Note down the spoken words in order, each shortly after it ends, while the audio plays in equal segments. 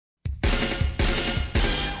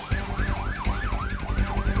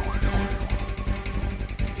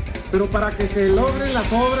pero para que se logren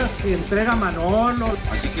las obras que entrega Manolo.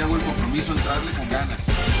 Así que hago el compromiso de entrarle con ganas.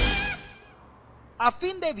 A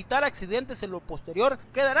fin de evitar accidentes en lo posterior,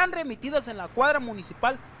 quedarán remitidas en la cuadra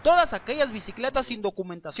municipal todas aquellas bicicletas sin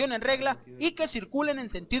documentación en regla y que circulen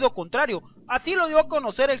en sentido contrario. Así lo dio a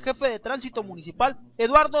conocer el jefe de tránsito municipal,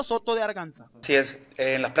 Eduardo Soto Arganza. Así es,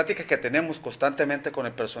 en las pláticas que tenemos constantemente con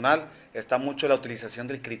el personal está mucho la utilización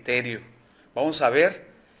del criterio. Vamos a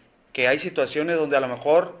ver que hay situaciones donde a lo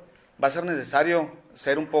mejor va a ser necesario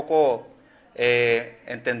ser un poco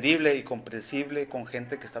entendible y comprensible con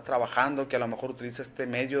gente que está trabajando, que a lo mejor utiliza este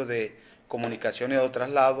medio de comunicación y de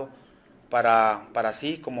traslado para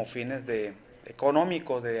así como fines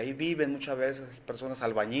económicos, de ahí viven muchas veces personas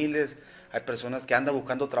albañiles, hay personas que andan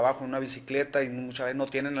buscando trabajo en una bicicleta y muchas veces no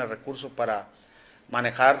tienen el recurso para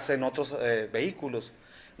manejarse en otros vehículos.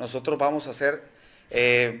 Nosotros vamos a ser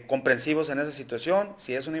comprensivos en esa situación.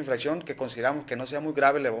 Si es una infracción que consideramos que no sea muy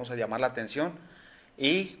grave, le vamos a llamar la atención.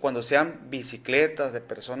 Y cuando sean bicicletas de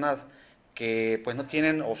personas que pues no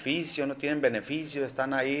tienen oficio, no tienen beneficio,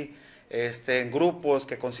 están ahí en grupos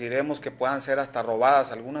que consideremos que puedan ser hasta robadas,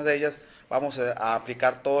 algunas de ellas, vamos a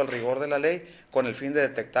aplicar todo el rigor de la ley con el fin de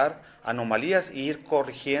detectar anomalías e ir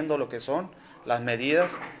corrigiendo lo que son las medidas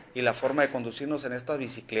y la forma de conducirnos en estas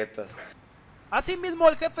bicicletas. Asimismo,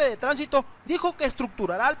 el jefe de tránsito dijo que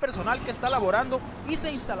estructurará al personal que está laborando y se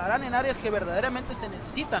instalarán en áreas que verdaderamente se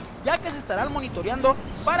necesitan, ya que se estarán monitoreando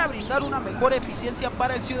para brindar una mejor eficiencia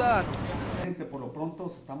para el ciudadano. Por lo pronto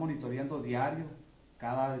se está monitoreando diario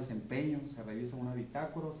cada desempeño, se revisa una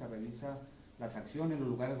bitácora, se revisa las acciones, los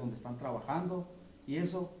lugares donde están trabajando y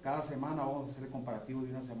eso cada semana vamos a hacer el comparativo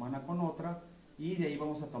de una semana con otra y de ahí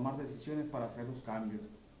vamos a tomar decisiones para hacer los cambios.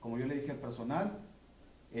 Como yo le dije al personal,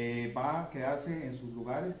 va a quedarse en sus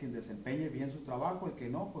lugares quien desempeñe bien su trabajo, el que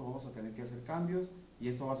no, pues vamos a tener que hacer cambios y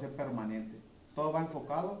esto va a ser permanente. Todo va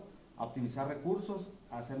enfocado a optimizar recursos,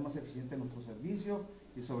 a hacer más eficiente nuestro servicio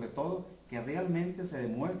y sobre todo que realmente se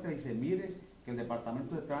demuestre y se mire que el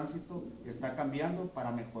departamento de tránsito está cambiando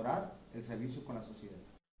para mejorar el servicio con la sociedad.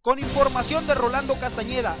 Con información de Rolando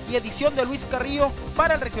Castañeda y edición de Luis Carrillo,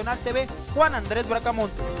 para el Regional TV, Juan Andrés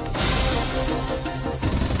Bracamontes.